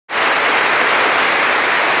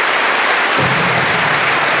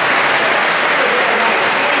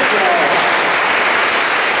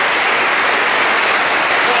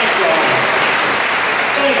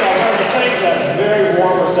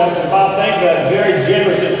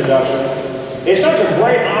It's such a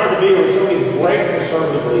great honor to be here with so many great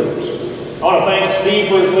conservative leaders. I want to thank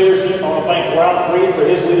Steve for his leadership. I want to thank Ralph Reed for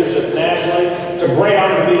his leadership nationally. It's a great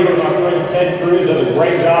honor to be here with my friend Ted Cruz, who does a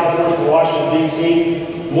great job for us in Washington,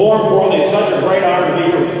 D.C. More importantly, it's such a great honor to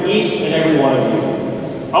be here with each and every one of you.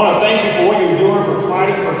 I want to thank you for what you're doing for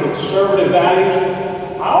fighting for conservative values.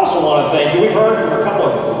 I also want to thank you. We've heard from a couple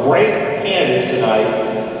of great candidates tonight.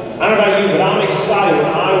 I don't know about you, but I'm excited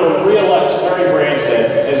when Iowa re-elects Terry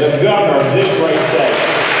Branstad as a governor of this great state.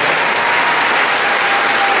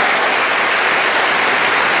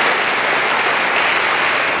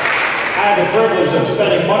 I had the privilege of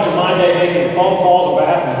spending much of my day making phone calls on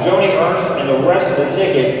behalf of Joni Ernst and the rest of the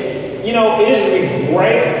ticket. You know, it is going to be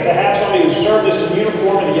great to have somebody who served us in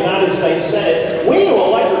uniform in the United States Senate. We need to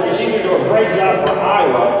elect her because she's going to do a great job for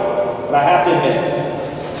Iowa, but I have to admit,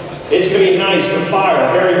 it's going to be nice to fire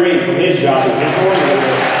Harry Reid from his job as majority leader of the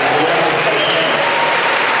United States Senate.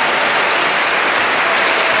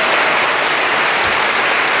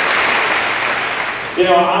 You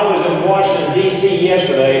know, I was in Washington, D.C.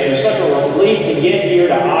 yesterday, and it's such a relief to get here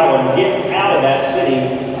to Iowa and get out of that city.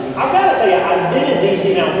 I've got to tell you, I've been in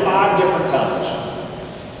D.C. now 5 different times.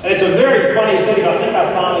 And it's a very funny city, but I think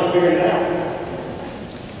I finally figured it out.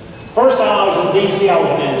 First time I was in D.C., I was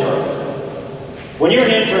an intern. When you're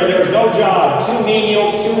an intern, there's no job too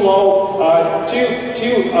menial, too low, too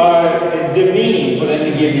demeaning for them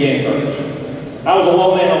to give the interns. I was a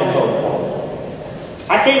low man on the totem pole.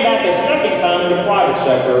 I came back a second time in the private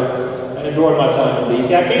sector and enjoyed my time in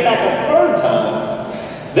D.C. I came back a third time.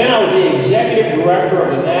 Then I was the executive director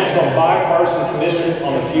of the National Bipartisan Commission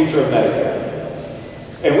on the Future of Medicare.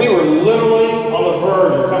 And we were literally on the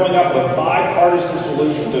verge of coming up with a bipartisan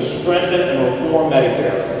solution to strengthen and reform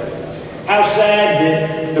Medicare. How sad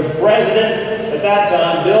that the president at that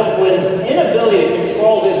time, Bill Clinton's inability to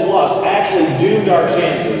control his lust, actually doomed our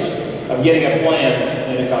chances of getting a plan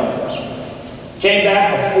into Congress. Came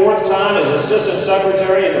back a 4th time as Assistant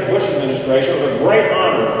Secretary in the Bush administration. It was a great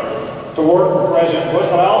honor to work for President Bush,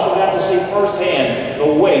 but I also got to see firsthand the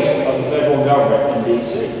waste of the federal government in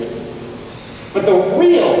D.C. But the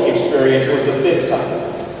real experience was the 5th time.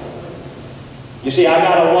 You see, I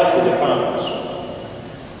got elected to Congress.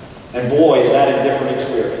 And boy, is that a different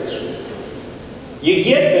experience. You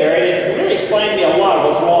get there, and it really explained to me a lot of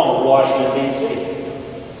what's wrong with Washington, D.C.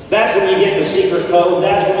 That's when you get the secret code.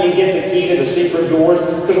 That's when you get the key to the secret doors.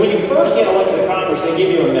 Because when you first get elected to Congress, they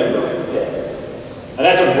give you a member. And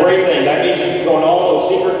that's a great thing. That means you can go in all those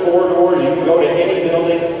secret corridors. You can go to any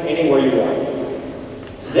building, anywhere you want.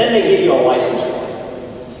 Then they give you a license plate.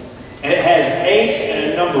 And it has H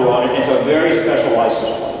and a number on it. It's a very special license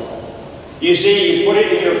plate. You see, you put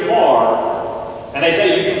it in your car, and they tell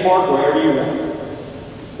you you can park wherever you want.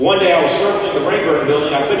 One day I was circling the Rayburn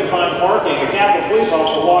building, I couldn't find parking. A Capitol police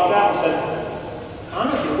officer walked out and said,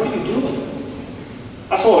 "Congressman, what are you doing?"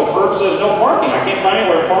 I said, "Well, the curb says no parking. I can't find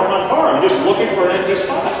anywhere to park my car. I'm just looking for an empty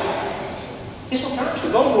spot." He said, "Well,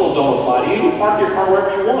 Congressman, those rules don't apply to you. You park your car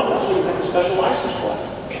wherever you want. That's why you got the special license plate."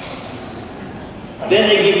 Then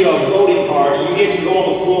they give you a voting card. You get to go on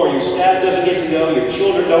the floor. Your staff doesn't get to go. Your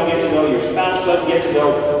children don't get to go. Your spouse doesn't get to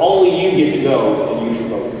go. Only you get to go and use your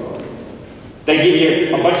voting card. They give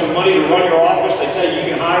you a bunch of money to run your office. They tell you you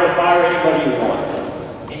can hire or fire anybody you want.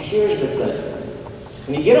 And here's the thing.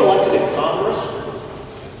 When you get elected to Congress,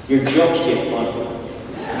 your jokes get funnier.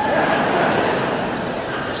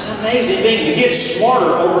 It's an amazing thing. You get smarter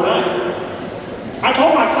overnight. I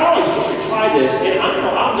told my colleagues you should try this, and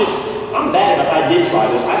I'm bad enough I did try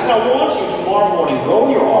this. I said, I want you tomorrow morning, go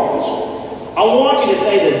to your office. I want you to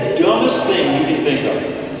say the dumbest thing you can think of.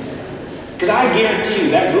 Because I guarantee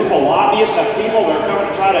you, that group of lobbyists, that people that are coming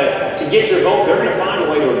to try to get your vote, they're going to find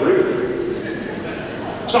a way to agree with you.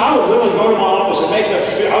 So I would literally go to my office and make up,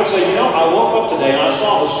 I would say, you know, I woke up today and I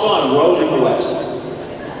saw the sun rose in the west.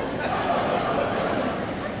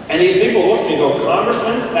 And these people look at me and go,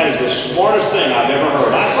 "Congressman, that is the smartest thing I've ever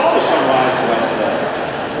heard. I saw the sun rise in the west today."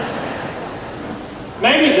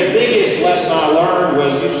 Maybe the biggest lesson I learned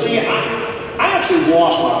was, you see, I actually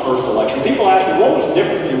lost my first election. People ask me, what was the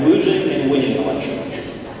difference between losing and winning an election?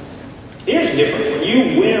 Here's the difference. When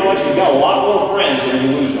you win an election, you've got a lot more friends than when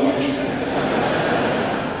you lose an election.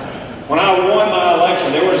 When I won my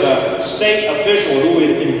election, there was a state official who had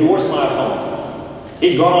endorsed my opponent.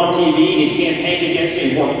 He'd gone on TV, he'd campaigned against me,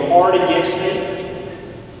 he'd worked hard against me.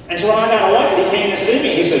 And so when I got elected, he came to see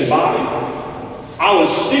me. He said, "Bobby, I was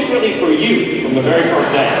secretly for you from the very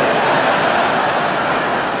first day."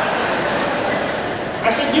 I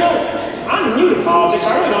said, "You know, I'm new to politics.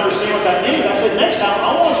 I really don't understand what that means." I said, "Next time,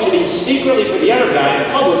 I want you to be secretly for the other guy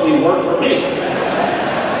and publicly work for me."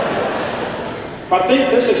 But I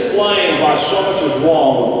think this explains why so much is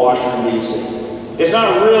wrong with Washington, D.C. It's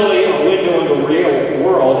not really a window into the real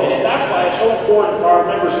world, and that's why it's so important for our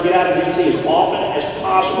members to get out of D.C. as often as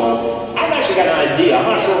possible. I've actually got an idea. I'm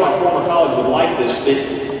not sure my former colleagues would like this,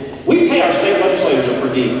 but we pay our state legislators a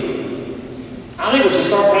per diem. I think we should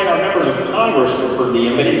start paying our members of Congress a per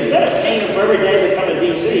diem, but instead of paying them for every day they come to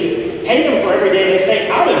D.C., pay them for every day they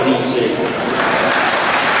stay out of D.C.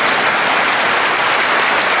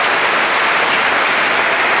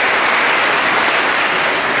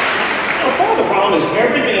 Is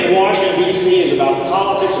everything in Washington, D.C. is about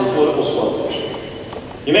politics and political slogans.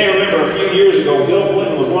 You may remember a few years ago, Bill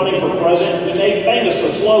Clinton was running for president. He made famous the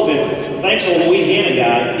slogan, thanks to a Louisiana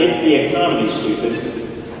guy, "It's the economy, stupid."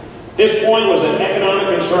 His point was that economic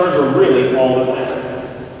concerns are really all that matter.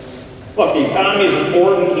 Look, the economy is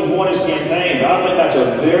important. He won his campaign, but I think that's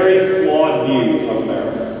a very flawed view of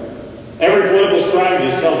America. Every political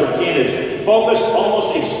strategist tells their candidates, focus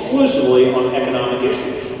almost exclusively on economic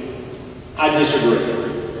issues. I disagree.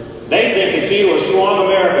 They think the key to a strong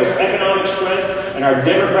America is economic strength and our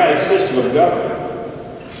democratic system of government.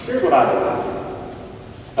 Here's what I believe.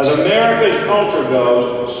 As America's culture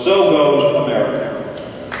goes, so goes America.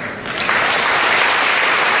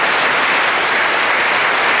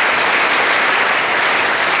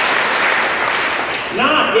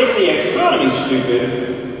 Not it's the economy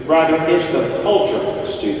stupid, rather it's the culture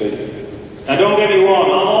stupid. Now don't get me wrong,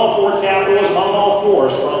 I'm all for capitalism, I'm all for a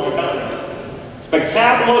strong economy. But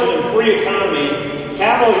capitalism and free economy,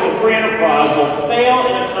 capitalism and free enterprise will fail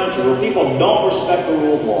in a country where people don't respect the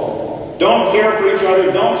rule of law, don't care for each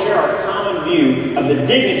other, don't share our common view of the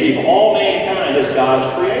dignity of all mankind as God's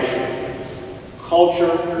creation.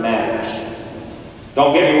 Culture matters.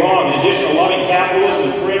 Don't get me wrong, in addition to loving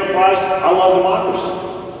capitalism and free enterprise, I love democracy.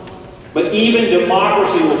 But even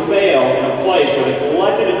democracy will fail in a place where the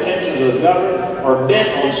collected intentions of the government are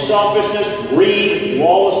bent on selfishness, greed,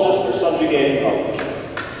 lawlessness, or subjugating others.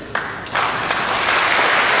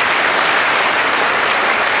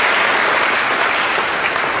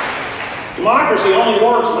 Democracy only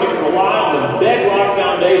works when it can rely on the bedrock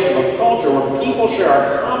foundation of a culture where people share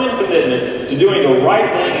a common commitment to doing the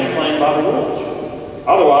right thing and playing by the rules.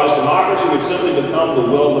 Otherwise, democracy would simply become the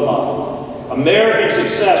will of the mob. American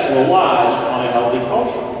success relies on a healthy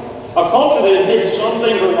culture. A culture that admits some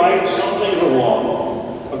things are right, some things are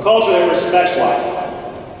wrong. A culture that respects life,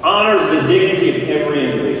 honors the dignity of every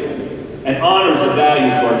individual, and honors the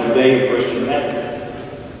values of our Judeo-Christian ethic.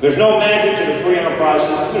 There's no magic to the free enterprise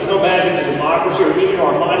system, there's no magic to democracy or even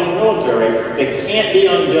our mighty military that can't be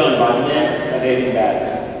undone by men behaving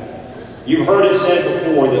badly. You've heard it said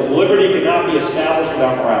before that liberty cannot be established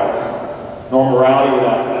without morality, nor morality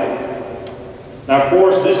without faith. Now, of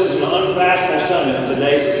course, this is an unfashionable sentiment in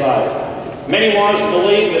today's society. Many want us to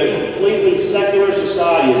believe that a completely secular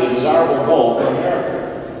society is a desirable goal for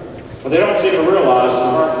America. But they don't seem to realize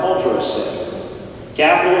that our culture is sick.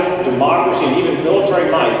 Capitalism, democracy, and even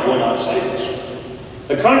military might will not save us.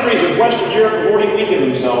 The countries of Western Europe have already weakened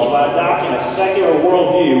themselves by adopting a secular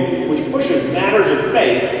worldview which pushes matters of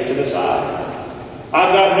faith to the side.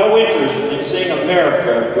 I've got no interest in seeing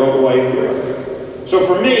America go the way of Europe. So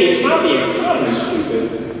for me, it's not the economy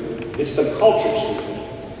stupid, it's the culture stupid.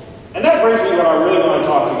 And that brings me to what I really want to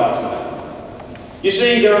talk to you about tonight. You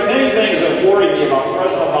see, there are many things that worry me about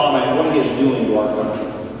President Obama and what he is doing to our country.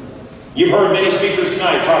 You've heard many speakers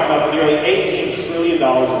tonight talk about the nearly $18 trillion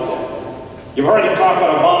of debt. You've heard them talk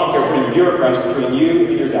about Obamacare putting bureaucrats between you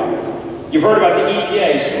and your doctor. You've heard about the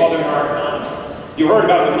EPA smothering our economy. You've heard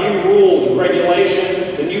about the new rules and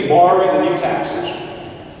regulations, the new borrowing, the new taxes.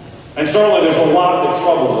 And certainly there's a lot that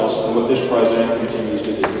troubles us in what this president continues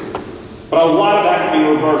to do. But a lot of that can be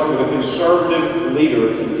reversed with a conservative leader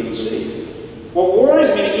in D.C. What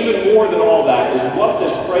worries me even more than all that is what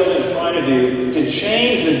this president is trying to do to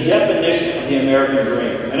change the definition of the American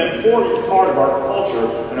dream, an important part of our culture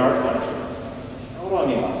and our country. What do I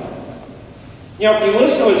mean by that? You know, if you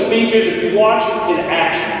listen to his speeches, if you watch his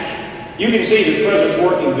actions, you can see this president's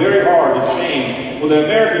working very hard to change the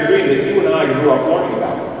American dream that you and I grew up learning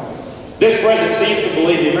about. This president seems to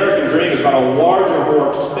believe the American dream is about a larger, more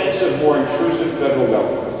expensive, more intrusive federal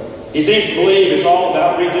government. He seems to believe it's all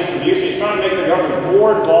about redistribution. He's trying to make the government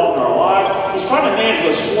more involved in our lives. He's trying to manage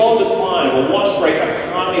the slow decline of a once great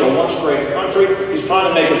economy, a once great country. He's trying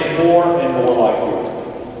to make us more and more like Europe.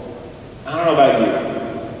 I don't know about you.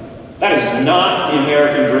 That is not the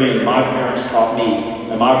American dream my parents taught me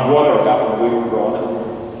and my brother about when we were growing up.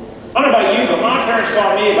 I don't know about you, but my parents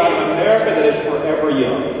taught me about an America that is forever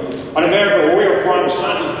young. An America where we are promised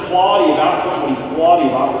not equality of outcomes, but equality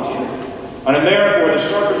of opportunity. An America where the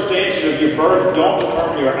circumstances of your birth don't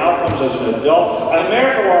determine your outcomes as an adult. An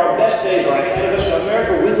America where our best days are ahead of us. An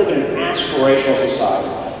America where we live in an aspirational society.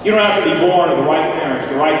 You don't have to be born to the right parents,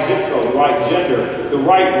 the right zip code, the right gender, the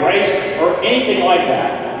right race, or anything like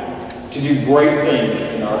that to do great things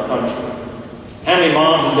in our country. How many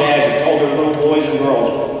moms and dads have told their little boys and girls,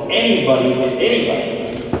 anybody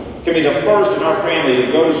can be the first in our family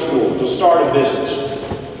to go to school, to start a business.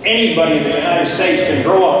 Anybody in the United States can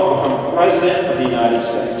grow up to become president of the United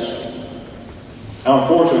States. Now,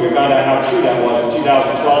 unfortunately, we found out how true that was in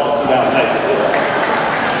 2012 and 2008.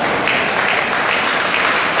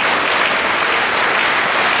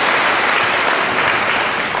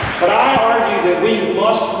 But I argue that we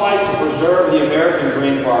must fight to preserve the American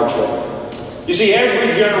dream for our children. You see,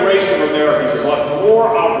 every generation of Americans has left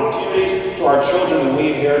more opportunities to our children than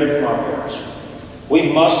we inherited from our parents.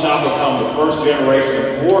 We must not become the first generation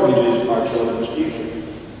that mortgages our children's future.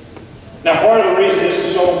 Now, part of the reason this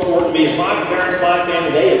is so important to me is my parents, my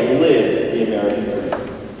family, they have lived the American dream.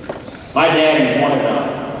 My dad, he's 1 of 9.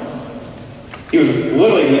 He was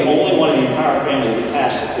literally the only one in the entire family to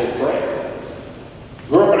pass the 5th grade.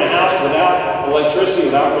 Grew up in a house without electricity,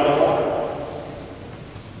 without running water.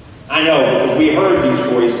 I know, because we heard these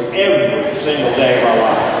stories every single day of our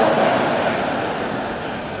lives.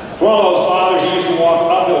 For one of those fathers, he used to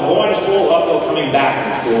walk uphill going to school, uphill coming back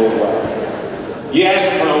from school as well. You asked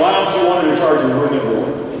him for an allowance, he wanted to charge you room and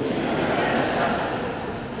board.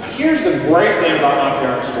 But here's the great thing about my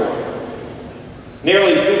parents' story.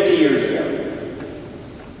 Nearly 50 years ago,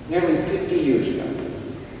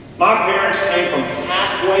 my parents came from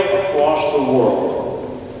halfway across the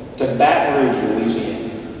world to Baton Rouge, Louisiana.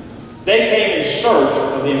 They came in search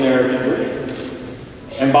of the American dream.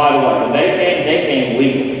 And by the way, when they came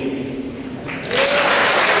legally.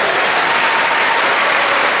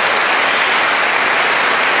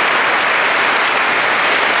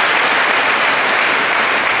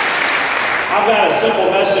 I've got a simple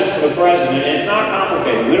message for the President, and it's not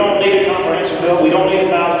complicated. We don't need a comprehensive bill. We don't need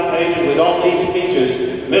 1,000 pages. We don't need speeches.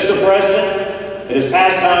 Mr. President, it is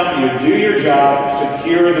past time for you to do your job,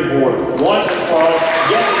 secure the border. Once and for all,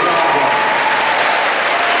 get the job done.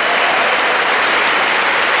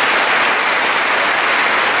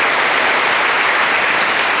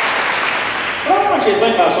 But I want you to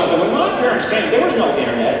think about something. When my parents came, there was no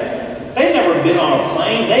internet. They'd never been on a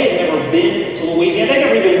plane. They had never been to Louisiana. They'd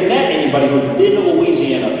never even met anybody who had been to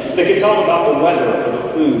Louisiana that could tell them about the weather or the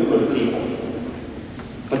food or the people.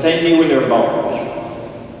 But they knew in their bones.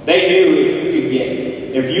 They knew if you could get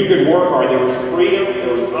it, if you could work hard, there was freedom,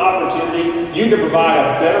 there was opportunity, you could provide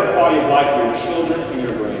a better quality of life for your children and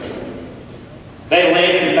your grandchildren. They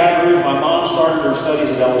landed in Baton Rouge. My mom started her studies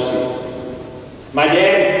at LSU. My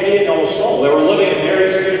dad, he didn't know a soul. They were living in married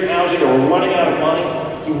student housing. They were running out of money.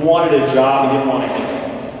 He wanted a job. He didn't want anything.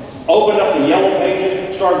 Opened up the yellow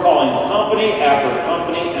pages, started calling company after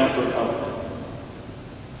company after company.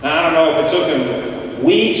 Now, I don't know if it took him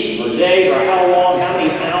weeks or days or how long, how many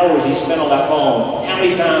hours he spent on that phone, how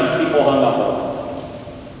many times people hung up on him.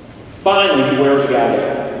 Finally, he wears a guy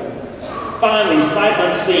down. Finally, sight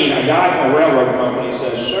unseen, a guy from a railroad company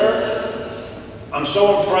says, "Sir, I'm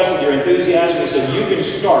so impressed with your enthusiasm." He said, "You can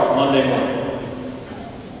start Monday morning."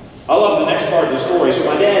 I love the next part of the story. So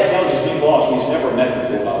my dad tells his new boss, who he's never met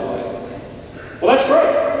before, by the way, "Well, that's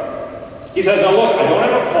great." He says, "Now look, I don't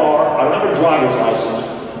have a car, I don't have a driver's license.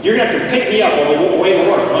 You're going to have to pick me up on the way to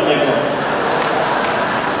work Monday morning."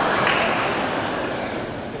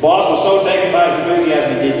 The boss was so taken by his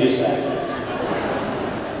enthusiasm, he did just that.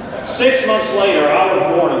 6 months later, I was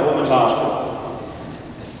born at Women's Hospital.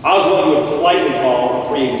 I was what you would politely call a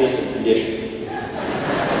pre-existing condition.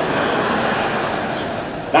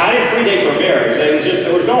 Now, I didn't predate for marriage.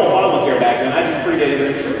 There was no Obamacare back then. I just predated their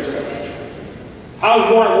insurance coverage. I was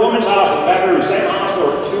born at Women's Hospital in Baton Rouge, same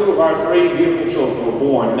hospital where 2 of our 3 beautiful children were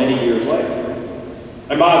born many years later.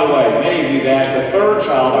 And by the way, many of you have asked, the 3rd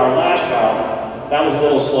child, our last child, that was a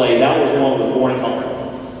little slave. That was the one who was born at home.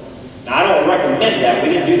 Now, I don't recommend that. We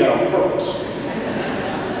didn't do that on purpose.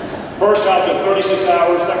 First child took 36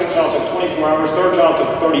 hours, second child took 24 hours, third child took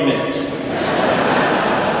 30 minutes.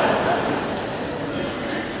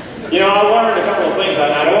 You know, I learned a couple of things.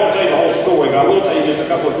 I won't tell you the whole story, but I will tell you just a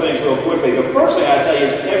couple of things real quickly. The first thing I tell you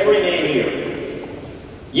is every man here,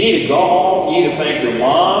 you need to go home, you need to thank your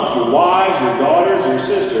moms, your wives, your daughters, your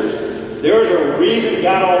sisters. There is a reason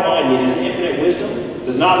God Almighty, in His infinite wisdom,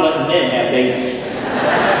 does not let men have babies.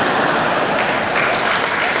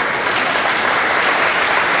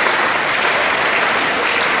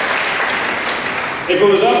 If it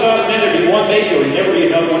was up to us men, there'd be one baby, there would never be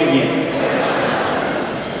another one again.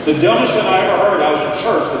 The dumbest thing I ever heard, I was in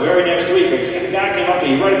church the very next week. A guy came up to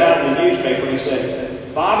me, he read about it in the newspaper, and he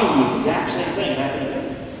said, Bobby, the exact same thing happened to me.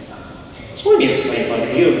 I said, what do you mean the same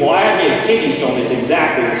thing? He goes, well, I had me a kidney stone. It's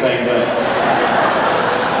exactly the same thing.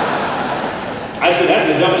 I said, that's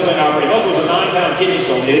the dumbest thing I've heard. Unless it was a 9-pound kidney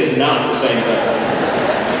stone, it is not the same thing.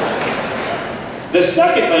 The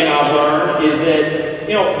second thing I've learned is that,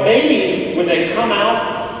 babies, when they come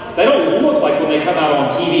out, they don't look like when they come out on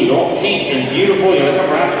TV. They're all pink and beautiful. They come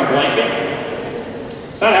wrapped in a blanket.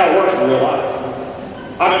 It's not how it works in real life.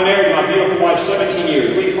 I've been married to my beautiful wife 17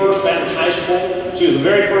 years. We first met in high school. She was the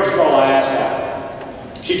very first girl I asked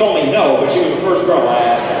out. She told me no, but she was the first girl I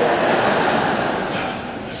asked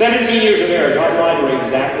out. 17 years of marriage, I lied to her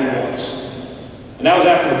exactly once. And that was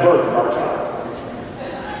after the birth of our child.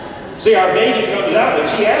 See, our baby comes out, and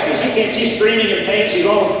she asked me, she's screaming in pain, she's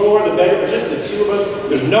on the floor of the bedroom, just the two of us.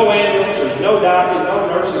 There's no ambulance, there's no doctor, no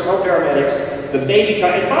nurses, no paramedics. The baby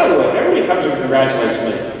comes, and by the way, everybody comes and congratulates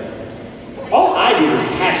me. All I did was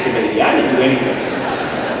catch the baby. I didn't do anything.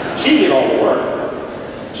 She did all the work.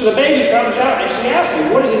 So the baby comes out, and she asked me,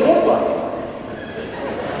 what does it look like?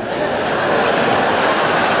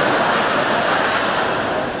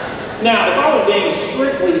 Now, if I was being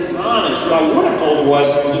strictly honest, what I would have told her was,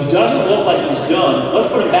 he doesn't look like he's done. Let's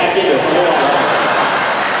put him back in there for a little while longer.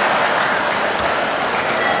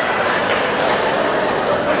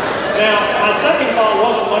 Now, my second thought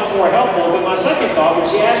wasn't much more helpful, because my second thought, when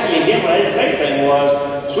she asked me again when I didn't say anything, was,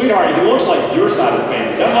 sweetheart, he looks like your side of the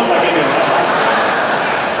family. Doesn't look like any of my side of the family.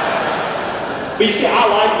 But you see, I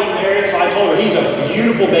like being married, so I told her he's a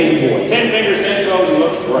beautiful baby boy. 10 fingers, 10 toes, he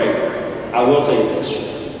looks great. I will tell you this.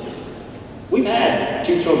 We've had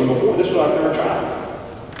 2 children before. This was our 3rd child.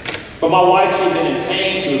 But my wife, she'd been in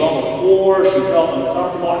pain. She was on the floor. She felt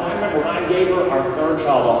uncomfortable. And I remember when I gave her our 3rd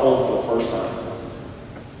child to hold for the first time,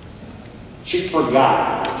 she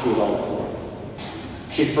forgot she was on the floor.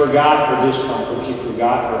 She forgot her discomfort. She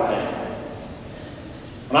forgot her pain.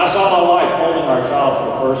 When I saw my wife holding our child for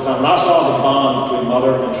the first time, when I saw the bond between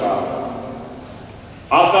mother and child,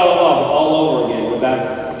 I fell in love all over again with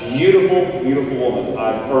that beautiful, beautiful woman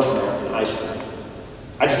I first met in high school.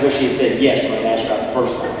 I just wish she had said yes when I asked her out the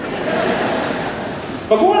first time.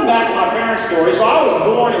 But going back to my parents' story, so I was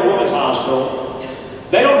born at Women's Hospital.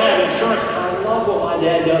 They don't have insurance, and I love what my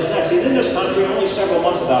dad does next. He's in this country only several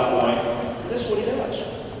months at that point. This is what he does.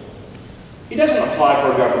 He doesn't apply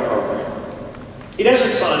for a government program. He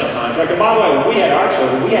doesn't sign a contract. And by the way, when we had our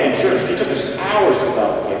children, we had insurance. It took us hours to fill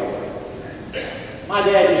out the paperwork. My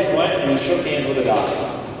dad just went and he shook hands with the doctor.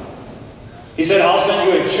 He said, I'll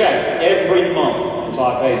send you a check every month until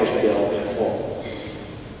I pay this bill in full.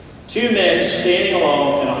 2 men standing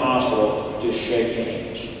alone in a hospital just shaking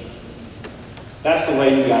hands. That's the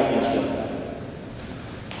way you got things done.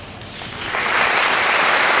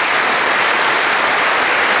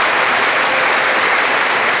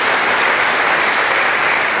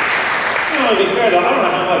 To be fair though, I don't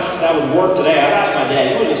know how much that would work today. I've asked my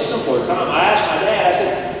dad. It was a simpler time. I asked my dad, I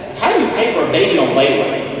said, how do you pay for a baby on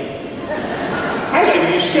layaway? I said,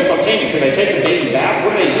 if you skip a payment, can they take the baby back?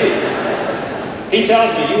 What do they do? He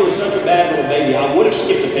tells me, you were such a bad little baby, I would have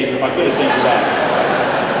skipped a payment if I could have sent you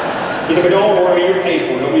back. He said, but don't worry, you're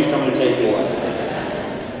paid for. Nobody's coming to take you away.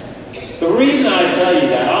 The reason I tell you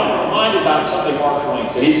that, I'm reminded about something Mark Twain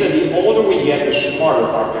said. He said, the older we get, the smarter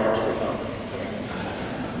our parents become.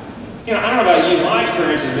 I don't know about you, my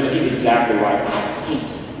experience has been that he's exactly right.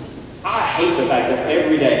 I hate the fact that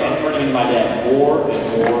every day I'm turning into my dad more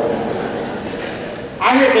and more and more.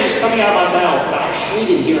 I hear things coming out of my mouth that I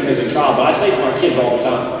hated hearing as a child, but I say to my kids all the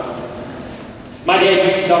time. My dad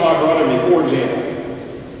used to tell my brother and me, for example,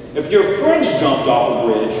 if your friends jumped off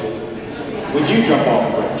a bridge, would you jump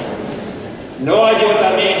off a bridge? No idea what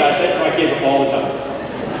that means. I say it to my kids all the time.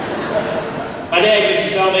 My dad used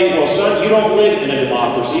to tell me, well, son, you don't live in a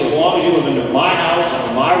democracy. As long as you live in my house,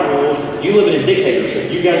 under my rules, you live in a dictatorship.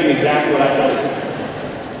 You got to do exactly what I tell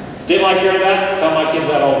you. Didn't like hearing that? Tell my kids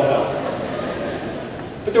that all the time.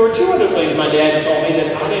 But there were 2 other things my dad told me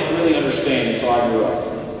that I didn't really understand until I grew up.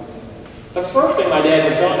 The first thing my dad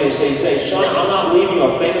would tell me is he'd say, son, I'm not leaving you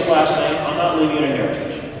a famous last name. I'm not leaving you an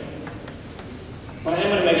inheritance. But I am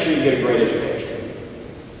going to make sure you get a great education.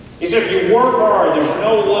 He said, if you work hard, there's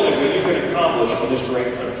no limit what you can accomplish in this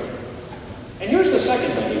great country. And here's the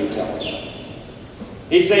second thing he would tell us.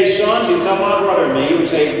 He'd say, sons, he'd tell my brother and me, he would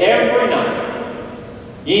say, every night,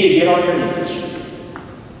 you need to get on your knees.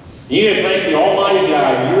 You need to thank the Almighty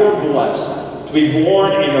God you are blessed to be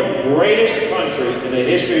born in the greatest country in the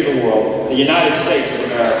history of the world, the United States of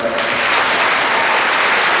America.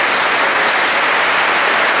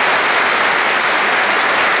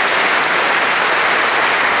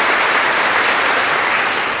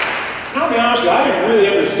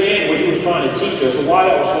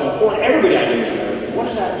 important. Everybody I knew was American. What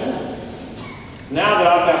does that mean? Now that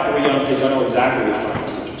I've got 3 young kids, I know exactly what he's trying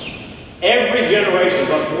to teach us. Every generation has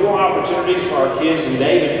left more opportunities for our kids than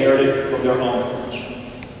they've inherited from their own parents.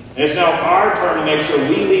 And it's now our turn to make sure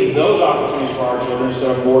we leave those opportunities for our children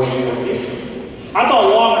instead of mortgaging their future. I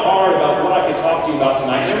thought long and hard about what I could talk to you about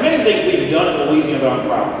tonight. There are many things we've done in Louisiana that I'm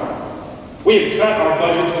proud of. We have cut our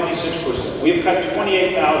budget 26%. We have cut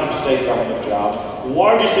 28,000 state government jobs,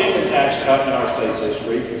 largest income tax cut in our state's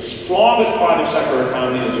history, strongest private sector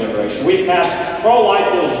economy in a generation. We've passed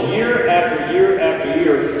pro-life bills year after year after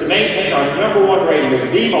year to maintain our #1 rating as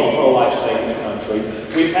the most pro-life state in the country.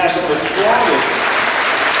 We've passed the strongest.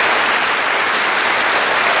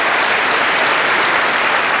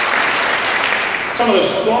 Some of the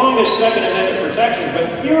strongest Second Amendment protections, but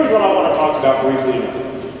here's what I want to talk about briefly tonight.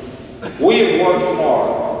 We have worked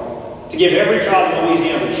hard to give every child in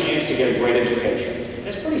Louisiana the chance to get a great education.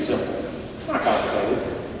 It's pretty simple. It's not complicated.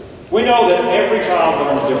 We know that every child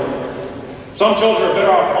learns differently. Some children are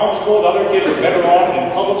better off homeschooled, other kids are better off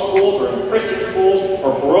in public schools or in Christian schools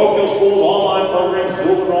or parochial schools, online programs,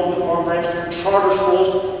 dual enrollment programs, charter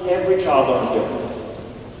schools. Every child learns differently.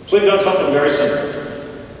 So we've done something very simple.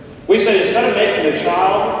 We said instead of making the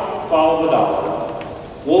child follow the dollar,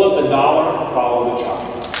 we'll let the dollar follow the child.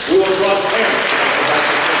 We will trust parents to make the best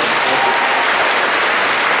decisions.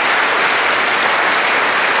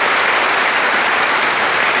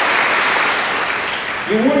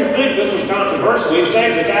 You wouldn't think this was controversial. We've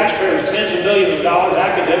saved the taxpayers tens of millions of dollars.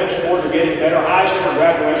 Academic scores are getting better, highest ever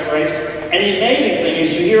graduation rates. And the amazing thing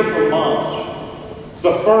is you hear from moms. It's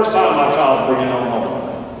the first time my child's bringing home homework.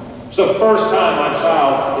 It's the first time my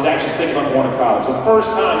child is actually thinking about going to college. It's the first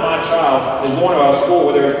time my child is going to a school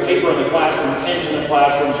where there's paper in the classroom, pens in the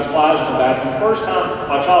classroom, supplies in the bathroom. The first time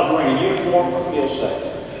my child's wearing a uniform or feels safe.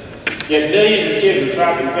 Yet millions of kids are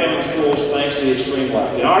trapped in failing schools thanks to the extreme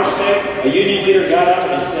left. In our state, a union leader got up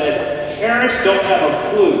and said, parents don't have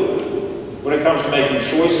a clue when it comes to making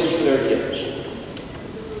choices for their kids.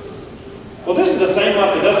 Well, this is the same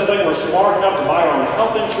left that doesn't think we're smart enough to buy our own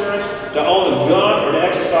health insurance, to own a gun, or to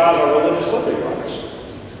exercise our religious liberty rights.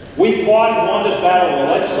 We fought and won this battle in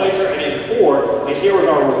the legislature and in court, and here is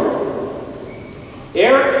our reward.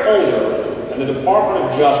 Eric Holder and the Department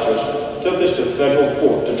of Justice took this to federal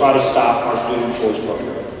court to try to stop our student choice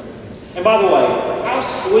program. And by the way, how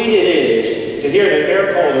sweet it is to hear that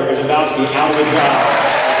Eric Holder is about to be out of a job.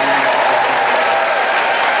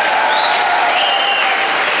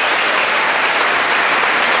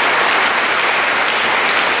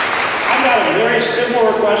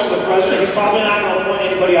 Similar request to the President. He's probably not going to appoint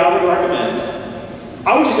anybody I would recommend.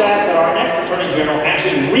 I would just ask that our next Attorney General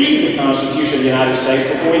actually read the Constitution of the United States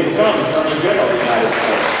before he becomes Attorney General of the United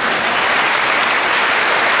States.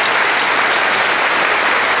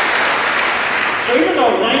 So even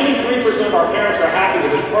though 93% of our parents are happy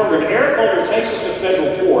with this program, Eric Holder takes us to federal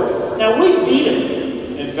court. Now, we beat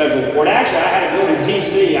him in federal court. Actually, I had to go to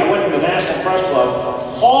D.C. I went to the National Press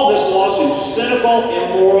Club, called this lawsuit cynical,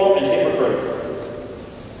 immoral, and hypocritical.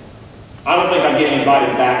 I don't think I'm getting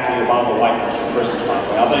invited back to the Obama White House for Christmas, by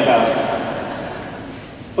the way. I think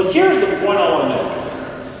But here's the point I want to make.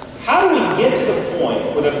 How do we get to the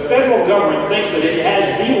point where the federal government thinks that it has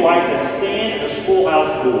the right to stand at the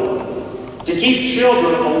schoolhouse door to keep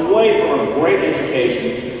children away from a great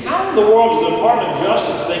education? How in the world does the Department of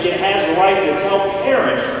Justice think it has the right to tell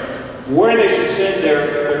parents where they should send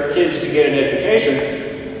their kids to get an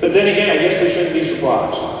education? But then again, I guess we shouldn't be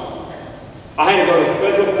surprised. I had to go to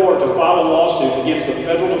federal court to file a lawsuit against the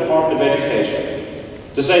Federal Department of Education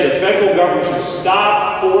to say the federal government should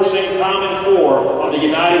stop forcing Common Core on the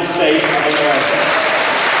United States of America.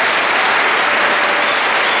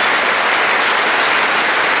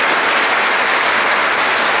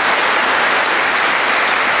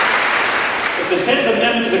 If the 10th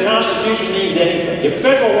Amendment to the Constitution means anything, if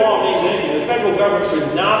federal law means anything, the federal government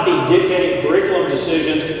should not be dictating curriculum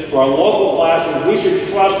decisions to our local classrooms. We should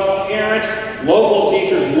trust parents, local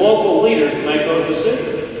teachers, local leaders to make those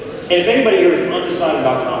decisions. And if anybody here is undecided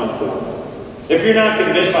about Common Core, if you're not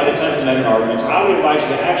convinced by the 10th Amendment arguments, I would invite you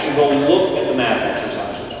to actually go look at the math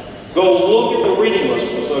exercises. Go look at the reading list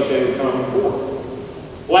associated with Common Core.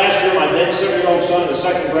 Last year, my then 7-year-old son in the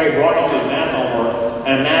 2nd grade brought home his math homework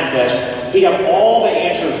and a math test. He got all the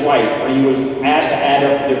answers right when he was asked to add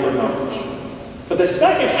up the different numbers. But the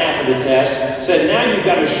second half of the test said, now you've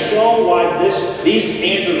got to show why these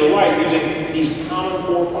answers are right using these Common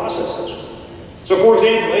Core processes. So for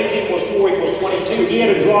example, 18 plus 4 equals 22. He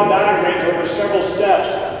had to draw diagrams over several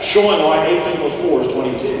steps showing why 18 plus 4 is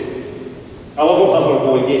 22. I love what my little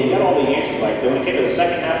boy did. He got all the answers right. Then when it came to the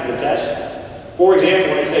second half of the test, For example,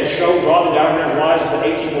 when it said draw the diagrams wise that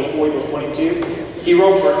 18 plus 4 equals 22, he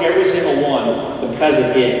wrote for every single one, because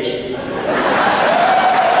it is.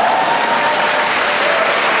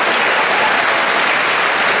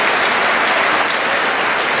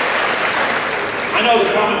 I know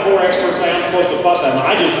the Common Core experts say I'm supposed to fuss at him.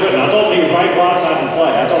 I just couldn't. I told him he was right broadside and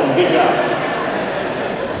play. I told him, good job.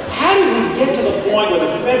 How did we get to the point where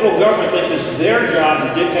the federal government thinks it's their job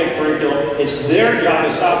to dictate curriculum, it's their job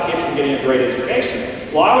to stop kids from getting a great education?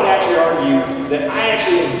 Well, I would actually argue that I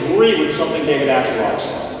actually agree with something David Axelrod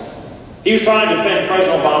said. He was trying to defend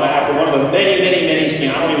President Obama after one of the many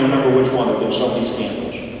scandals. I don't even remember which one, there have been so many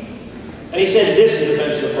scandals. And he said this in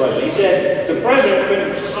defense of the president. He said, the president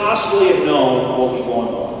couldn't possibly have known what was going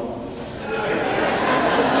on.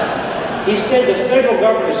 He said the federal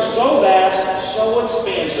government is so vast, so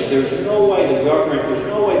expansive, there's no way the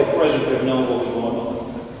president could have known what was going on.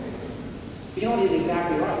 You know what, he's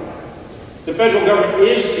exactly right. The federal government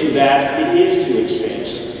is too vast, it is too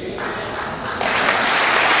expansive.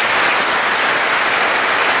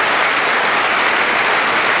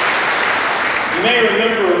 You may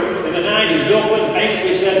remember in the 90s, Bill Clinton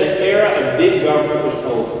famously said the era of big government was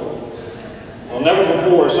over. Well, never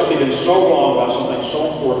before has somebody been so wrong about something so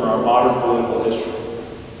important in our modern political history.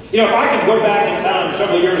 You know, if I could go back in time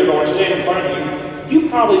several years ago and stand in front of you, you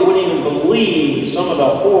probably wouldn't even believe some of the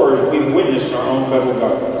horrors we've witnessed in our own federal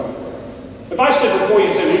government. If I stood before you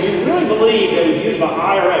and said, would you really believe that we'd use the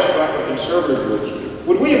IRS to go after conservative groups?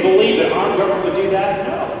 Would we have believed that our government would do that?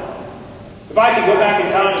 No. If I could go back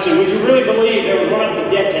in time and say, would you really believe they would run up the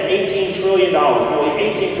debt to $18 trillion, nearly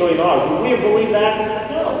 $18 trillion, would we have believed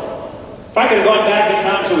that? No. If I could have gone back in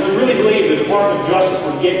time and said, would you really believe the Department of Justice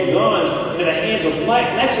would get guns into the hands of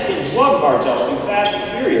Mexican drug cartels through Fast and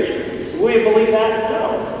Furious? Would we have believed that?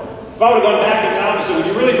 No. If I would have gone back in time and said, would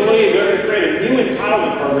you really believe they're going to create a new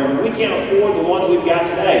entitlement program and we can't afford the ones we've got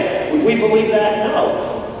today? Would we believe that? No.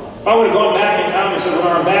 If I would have gone back in time and said when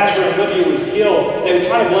our ambassador in Libya was killed, they would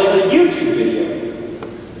try to blame the YouTube video.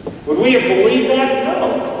 Would we have believed that?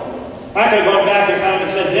 No. If I could have gone back in time and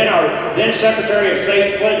said then our then Secretary of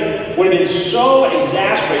State Clinton would have been so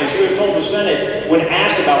exasperated, she would have told the Senate when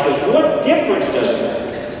asked about this, what difference does it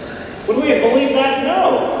make? Would we have believed that?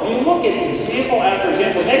 No. When you look at example after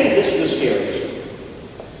example, maybe this is the scariest.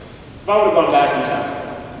 If I would have gone back in time,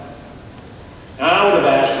 and I would have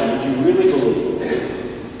asked you, would you really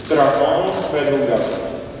believe that our own federal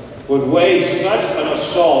government would wage such an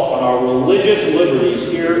assault on our religious liberties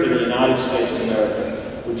here in the United States of America?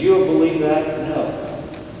 Would you have believed that? No.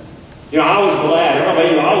 You know, I was glad, I don't know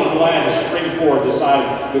about you, I was glad the Supreme Court decided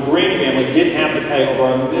the Green family didn't have to pay over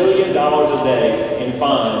 $1 million a day in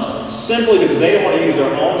fines simply because they didn't want to use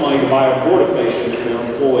their own money to buy abortifacients for their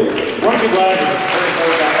employees. Weren't you glad that the Supreme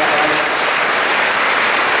Court got that right?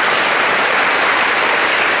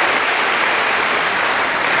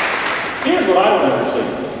 Here's what I don't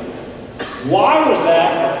understand. Why was that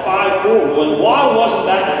a 5-4 ruling? Why wasn't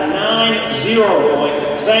that a 9-0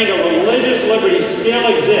 ruling saying that religious liberty still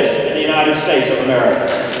exists in the United States of America?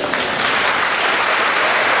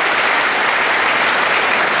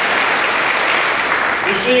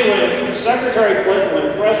 You see, when Secretary Clinton,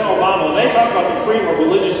 when President Obama, when they talk about the freedom of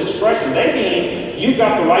religious expression, they mean you've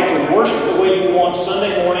got the right to worship the way you want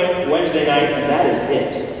Sunday morning, Wednesday night, and that is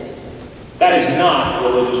it. That is not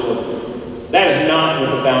religious liberty. That is not what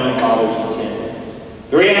the Founding Fathers intended.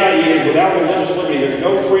 The reality is, without religious liberty, there's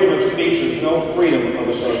no freedom of speech, there's no freedom of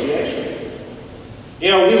association. You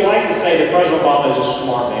know, we like to say that President Obama is a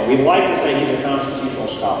smart man. We like to say he's a constitutional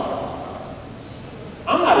scholar.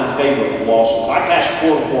 I'm not in favor of lawsuits. I passed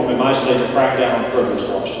tort reform in my state to crack down on frivolous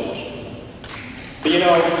lawsuits. But you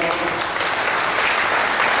know,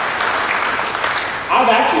 I've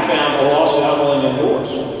actually found a lawsuit I'm willing to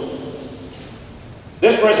endorse.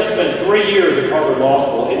 This president spent 3 years at Harvard Law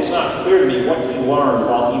School. It is not clear to me what he learned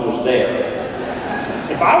while he was there.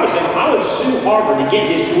 If I was him, I would sue Harvard to get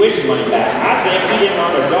his tuition money back. I think he didn't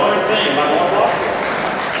learn a darn thing about going to law school.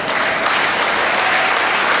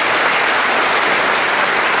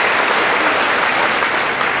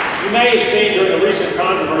 You may have seen during the recent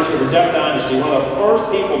controversy of the Duck Dynasty, one of the first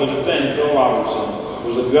people to defend Phil Robertson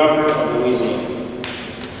was the governor of Louisiana.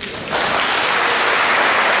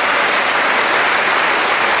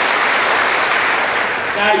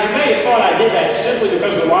 Now, you may have thought I did that simply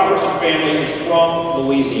because the Robertson family is from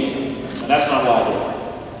Louisiana, and that's not why I did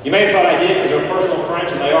it. You may have thought I did it because they're personal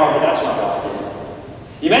friends, and they are, but that's not why I did it.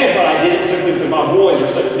 You may have thought I did it simply because my boys are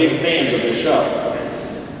such big fans of the show,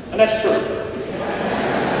 and that's true.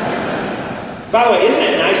 By the way, isn't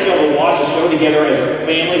it nice to be able to watch a show together as a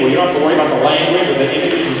family where you don't have to worry about the language or the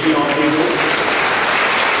images you see on TV?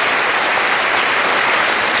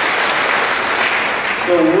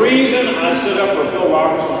 The reason I stood up for Phil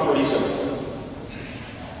Robertson was pretty simple.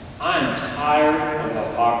 I'm tired of the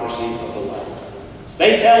hypocrisy of the left.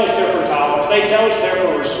 They tell us they're for tolerance. They tell us they're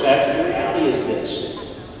for respect. The reality is this.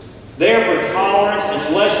 They're for tolerance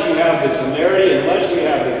unless you have the temerity, unless you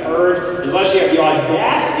have the courage, unless you have the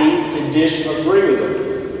audacity to disagree with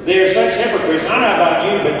them. They are such hypocrites. I don't know about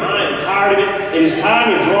you, but I am tired of it. It is time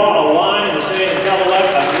to draw a line in the sand and tell the left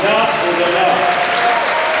enough is enough.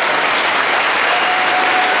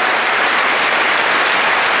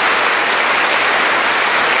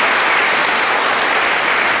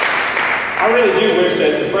 I really do wish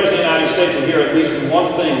that the President of the United States would hear at least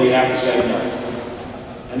one thing we have to say tonight.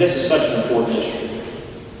 And this is such an important issue.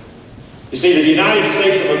 You see, the United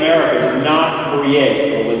States of America did not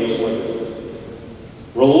create religious liberty.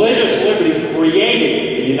 Religious liberty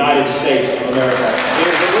created the United States of America.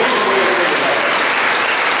 There's a reason we agree with that.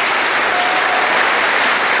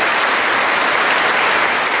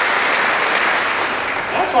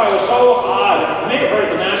 That's why it was so odd. You may have heard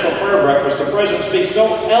at the National Prayer Breakfast, the President speaks so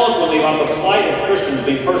eloquently about the plight of Christians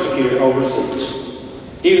being persecuted overseas.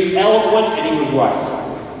 He was eloquent and he was right.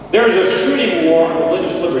 There is a shooting war on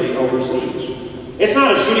religious liberty overseas. It's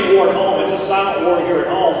not a shooting war at home. It's a silent war here at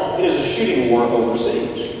home. It is a shooting war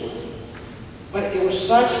overseas. But it was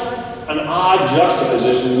such an odd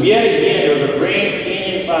juxtaposition. Yet again, there was a Grand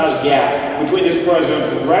Canyon-sized gap between this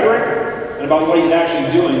president's rhetoric and about what he's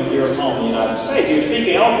actually doing here at home in the United States. He was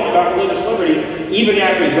speaking eloquently about religious liberty even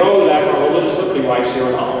after he goes after religious liberty rights here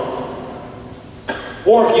at home.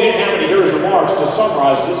 Or if you didn't happen to hear his remarks, to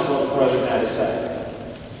summarize, this is what the president had to say.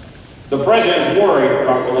 The president is worried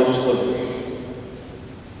about religious liberty.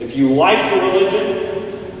 If you like the religion,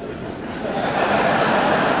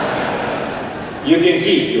 you can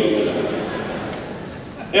keep your religion.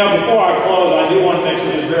 Now, before I close, I do want to mention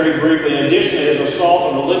this very briefly. In addition to his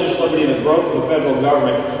assault on religious liberty and the growth of the federal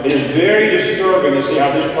government, it is very disturbing to see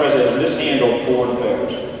how this president has mishandled foreign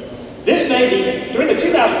affairs. This may be, during the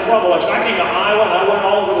 2012 election, I came to Iowa and I went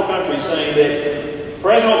all over the country saying that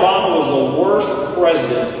President Obama was the worst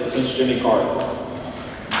president since Jimmy Carter.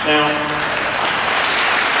 Now,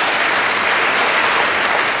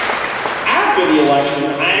 after the election,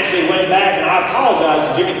 I actually went back and I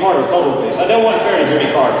apologized to Jimmy Carter publicly. I said, that wasn't fair to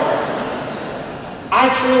Jimmy Carter. I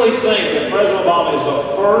truly think that President Obama is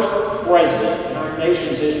the first president in our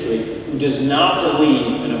nation's history who does not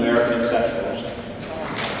believe in American exceptionalism.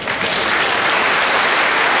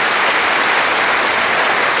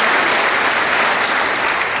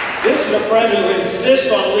 This is a president who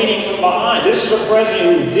insists on leading from behind. This is a president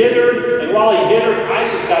who dithered, and while he dithered,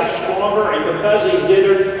 ISIS got stronger, and because he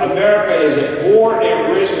dithered, America is more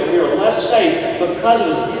at risk, and we are less safe because of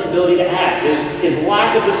his inability to act, his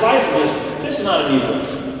lack of decisiveness. This is not a new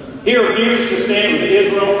thing. He refused to stand with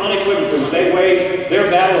Israel unequivocally when they waged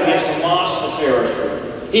their battle against Hamas, a terrorist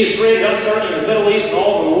group. He has created uncertainty in the Middle East and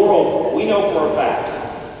all over the world. We know for a fact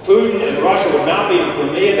Putin and Russia would not be in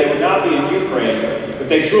Crimea, they would not be in Ukraine, if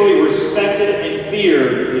they truly respected and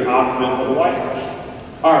feared the occupant of the White House.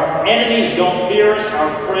 Our enemies don't fear us,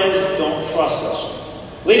 our friends don't trust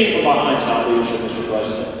us. Leading from behind is not leadership, Mr.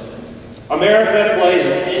 President. America plays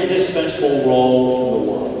an indispensable role in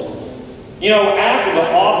the world. You know, after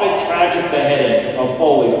the often tragic beheading of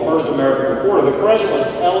Foley, the first American reporter, the president was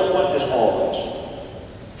eloquent as always.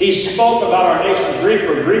 He spoke about our nation's grief,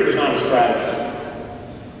 but grief is not a strategy.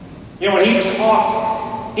 You know, when he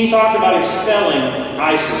talked about expelling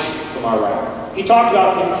ISIS from Iraq. He talked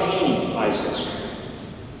about containing ISIS.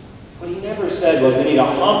 What he never said was we need to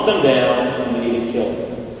hunt them down and we need to kill them.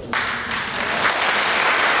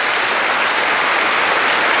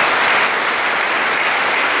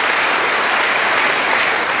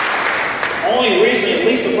 Only recently, at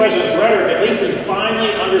least the president's rhetoric, at least he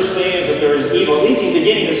finally understands that there is evil. At least he's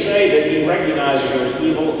beginning to say that he recognizes there's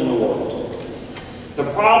evil in the world. The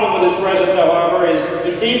problem with this president, however, is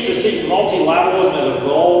he seems to seek multilateralism as a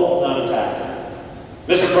goal, not a tactic.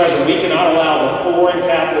 Mr. President, we cannot allow the foreign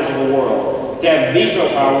capitals of the world to have veto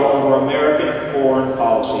power over American foreign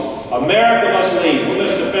policy. America must lead. We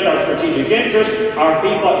must defend our strategic interests, our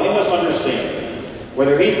people. We must understand,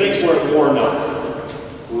 whether he thinks we're at war or not,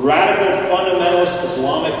 radical fundamentalist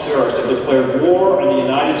Islamic terrorists have declared war on the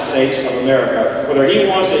United States of America, whether he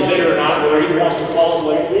wants to admit it or not, whether he wants to call it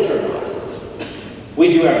what it is or not.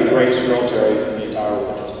 We do have the greatest military in the entire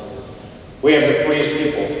world. We have the freest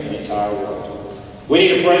people in the entire world. We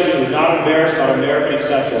need a president who's not embarrassed about American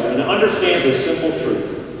exceptionalism and understands the simple truth.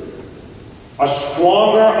 A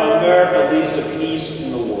stronger America leads to peace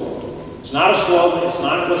in the world. It's not a slogan, it's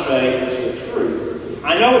not a cliche, it's the truth.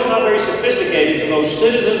 I know it's not very sophisticated to those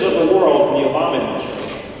citizens of the world in the Obama administration.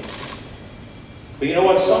 But you know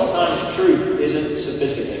what? Sometimes truth isn't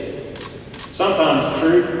sophisticated. Sometimes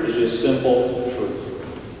truth is just simple truth.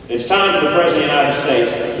 It's time for the President of the United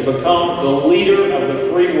States to become the leader of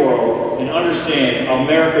the free world and understand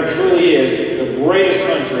America truly is the greatest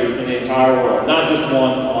country in the entire world, not just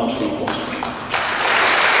one amongst equals.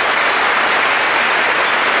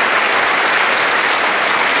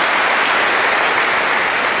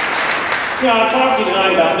 You know, I've talked to you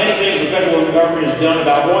tonight about many things the federal government has done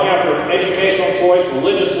about going after educational choice,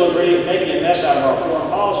 religious liberty, and making a mess out of our foreign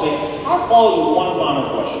policy. I'll close with one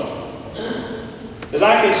final question. As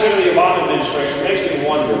I consider the Obama administration, it makes me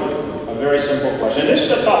wonder a very simple question. And this is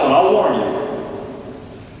a tough one, I'll warn you.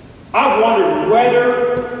 I've wondered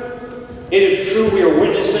whether it is true we are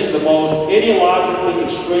witnessing the most ideologically,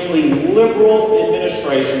 extremely liberal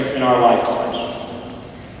administration in our lifetimes.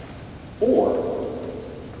 Or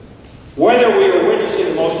whether we are witnessing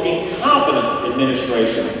the most incompetent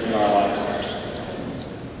administration in our lifetimes.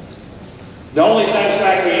 The only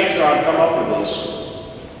satisfactory answer I've come up with this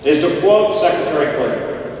is to quote Secretary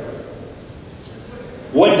Clinton.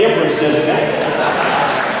 What difference does it make?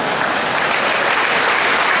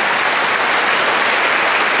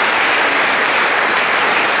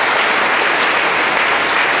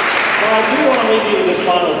 Well, I do want to leave you with this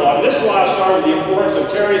final thought. This is why I started with the importance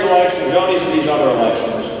of Terry's election, Joni's, and these other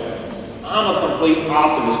elections. I'm a complete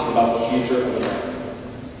optimist about the future of America.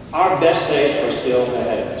 Our best days are still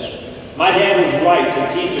ahead of us. My dad was right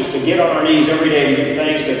to teach us to get on our knees every day to give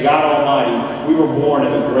thanks to God Almighty. We were born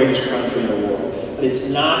in the greatest country in the world. But it's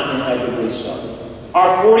not inevitably so.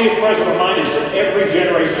 Our 40th president reminded us that every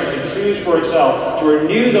generation has to choose for itself to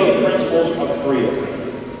renew those principles of freedom.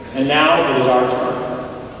 And now it is our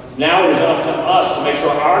turn. Now it is up to us to make sure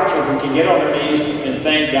our children can get on their knees and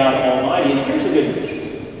thank God Almighty. And here's the good news.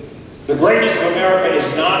 The greatness of America is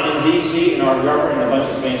not in D.C. and our government and a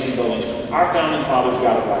bunch of fancy buildings. Our founding fathers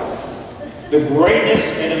got it right. The greatness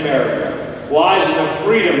in America lies in the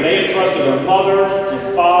freedom they entrusted to mothers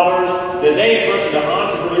and fathers, that they entrusted to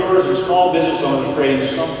entrepreneurs and small business owners, creating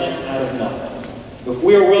something out of nothing. If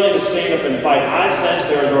we are willing to stand up and fight, I sense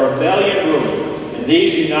there is a rebellion brewing in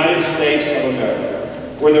these United States of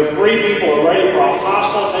America, where the free people are ready for a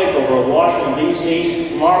hostile takeover of Washington, D.C.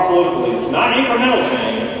 from our political leaders. Not incremental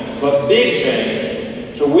change, but big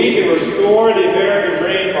change, so we can restore the American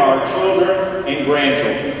dream for our children and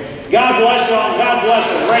grandchildren. God bless y'all, and God bless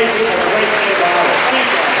the great people of the great state of